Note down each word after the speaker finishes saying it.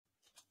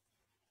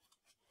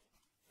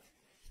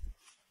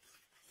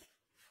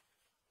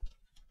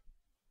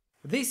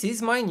This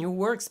is my new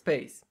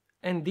workspace,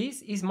 and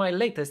this is my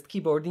latest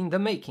keyboard in the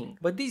making,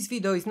 but this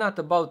video is not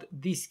about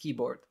this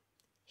keyboard.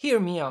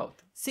 Hear me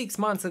out. 6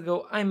 months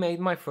ago I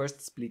made my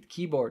first split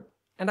keyboard,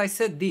 and I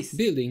said this: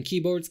 building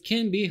keyboards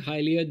can be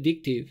highly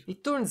addictive.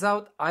 It turns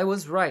out I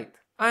was right.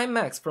 I'm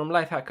Max from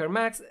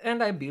LifeHackerMax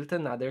and I built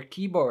another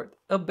keyboard,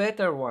 a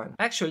better one.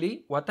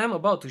 Actually, what I'm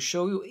about to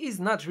show you is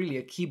not really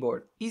a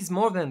keyboard, it's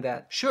more than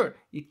that. Sure,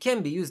 it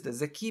can be used as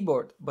a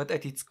keyboard, but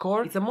at its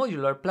core, it's a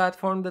modular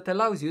platform that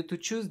allows you to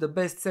choose the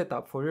best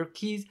setup for your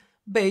keys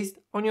based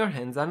on your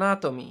hand's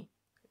anatomy.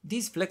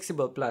 This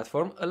flexible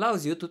platform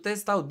allows you to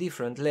test out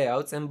different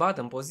layouts and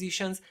button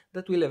positions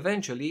that will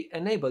eventually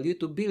enable you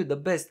to build the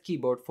best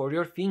keyboard for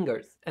your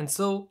fingers. And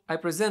so, I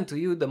present to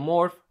you the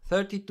Morph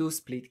 32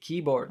 split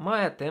keyboard,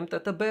 my attempt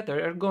at a better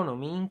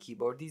ergonomy in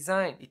keyboard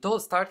design. It all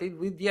started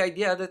with the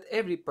idea that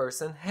every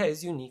person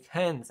has unique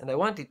hands, and I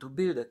wanted to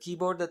build a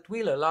keyboard that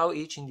will allow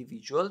each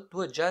individual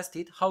to adjust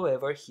it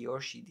however he or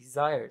she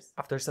desires.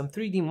 After some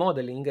 3D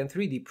modeling and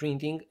 3D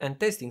printing and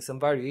testing some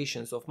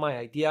variations of my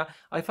idea,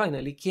 I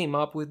finally came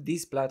up with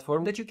this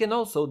platform that you can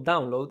also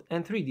download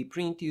and 3D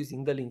print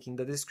using the link in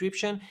the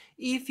description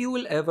if you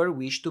will ever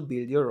wish to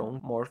build your own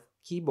Morph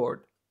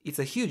keyboard. It's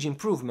a huge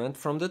improvement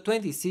from the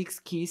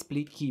 26 key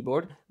split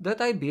keyboard that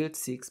I built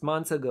 6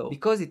 months ago,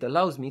 because it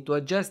allows me to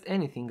adjust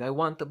anything I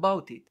want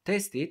about it,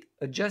 test it,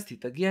 adjust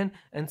it again,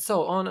 and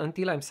so on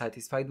until I'm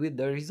satisfied with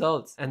the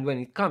results. And when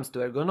it comes to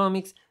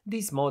ergonomics,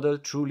 this model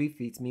truly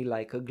fits me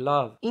like a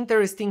glove.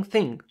 Interesting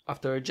thing,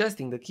 after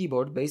adjusting the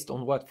keyboard based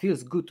on what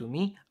feels good to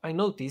me, I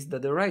noticed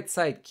that the right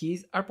side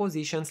keys are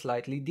positioned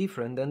slightly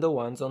different than the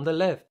ones on the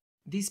left.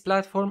 This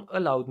platform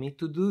allowed me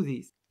to do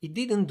this. It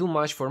didn't do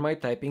much for my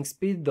typing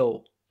speed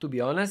though. To be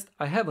honest,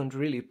 I haven't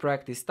really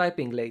practiced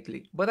typing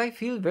lately, but I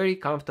feel very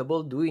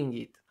comfortable doing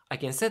it. I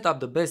can set up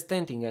the best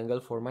tenting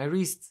angle for my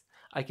wrists.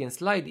 I can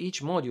slide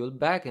each module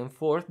back and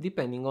forth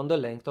depending on the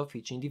length of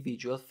each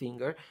individual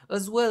finger,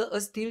 as well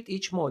as tilt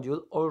each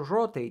module or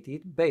rotate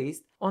it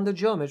based on the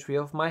geometry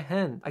of my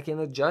hand. I can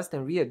adjust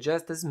and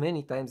readjust as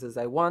many times as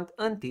I want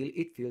until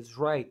it feels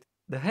right.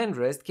 The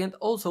handrest can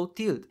also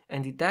tilt,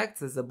 and it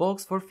acts as a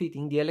box for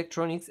fitting the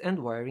electronics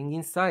and wiring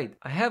inside.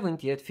 I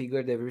haven't yet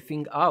figured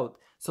everything out,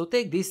 so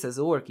take this as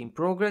a work in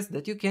progress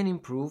that you can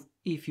improve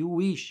if you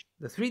wish.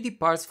 The 3D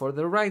parts for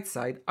the right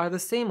side are the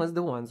same as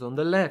the ones on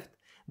the left.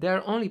 They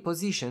are only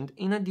positioned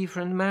in a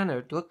different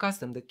manner to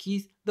accustom the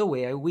keys the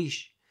way I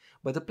wish.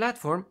 But the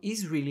platform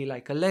is really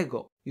like a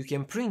Lego. You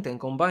can print and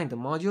combine the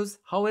modules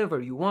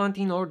however you want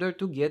in order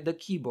to get the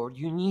keyboard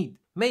you need.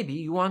 Maybe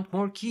you want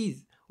more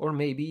keys. Or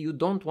maybe you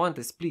don't want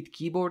a split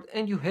keyboard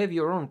and you have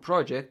your own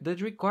project that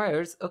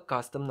requires a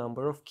custom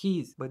number of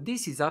keys. But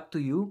this is up to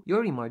you,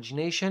 your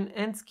imagination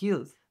and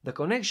skills. The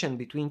connection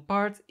between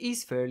parts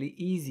is fairly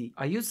easy.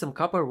 I use some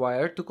copper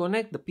wire to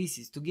connect the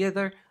pieces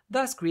together,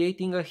 thus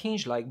creating a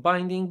hinge-like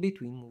binding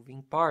between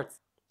moving parts.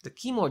 The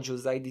key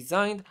modules I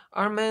designed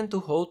are meant to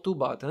hold 2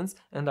 buttons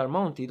and are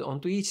mounted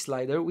onto each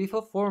slider with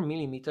a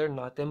 4mm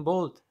nut and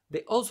bolt.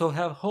 They also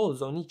have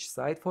holes on each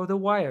side for the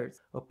wires.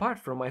 Apart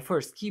from my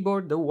first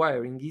keyboard, the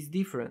wiring is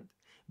different.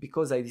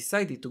 Because I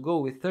decided to go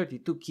with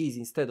 32 keys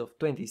instead of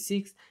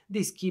 26,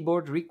 this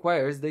keyboard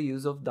requires the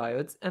use of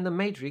diodes and a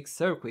matrix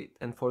circuit,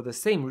 and for the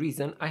same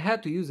reason I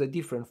had to use a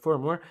different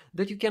firmware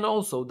that you can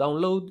also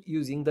download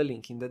using the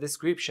link in the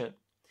description.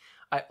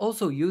 I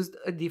also used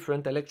a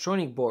different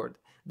electronic board,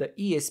 the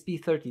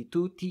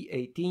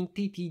ESP32T18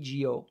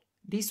 TTGO.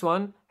 This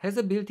one has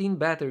a built-in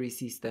battery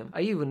system.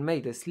 I even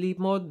made a sleep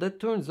mode that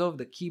turns off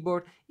the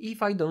keyboard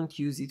if I don't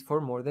use it for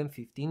more than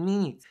 15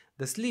 minutes.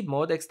 The sleep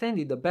mode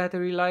extended the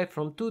battery life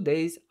from 2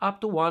 days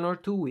up to 1 or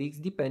 2 weeks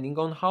depending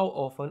on how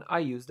often I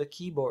use the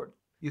keyboard.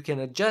 You can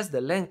adjust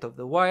the length of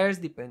the wires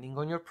depending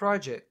on your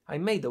project. I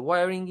made the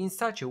wiring in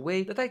such a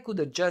way that I could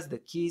adjust the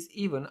keys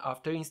even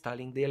after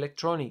installing the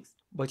electronics.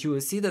 But you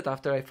will see that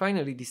after I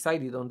finally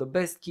decided on the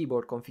best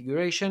keyboard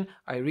configuration,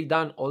 I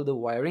redone all the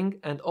wiring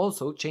and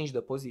also changed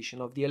the position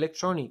of the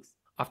electronics.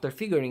 After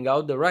figuring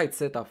out the right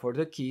setup for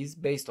the keys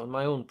based on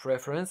my own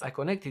preference, I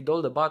connected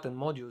all the button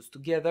modules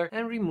together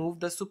and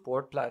removed the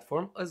support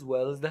platform as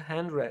well as the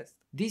handrest.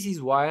 This is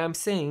why I'm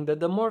saying that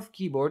the Morph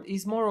keyboard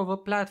is more of a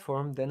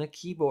platform than a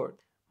keyboard.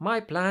 My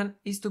plan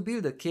is to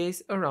build a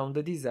case around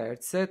the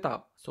desired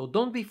setup, so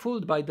don't be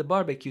fooled by the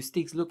barbecue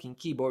sticks looking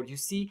keyboard you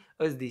see,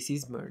 as this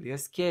is merely a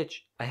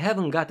sketch. I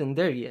haven't gotten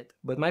there yet,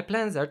 but my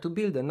plans are to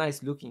build a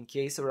nice looking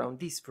case around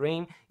this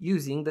frame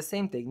using the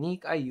same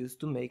technique I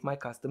used to make my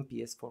custom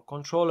PS4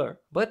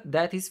 controller. But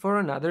that is for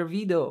another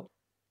video.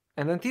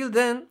 And until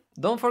then,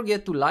 don't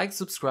forget to like,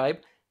 subscribe,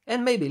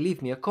 and maybe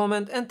leave me a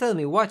comment and tell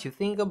me what you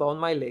think about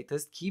my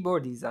latest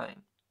keyboard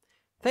design.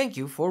 Thank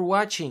you for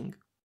watching!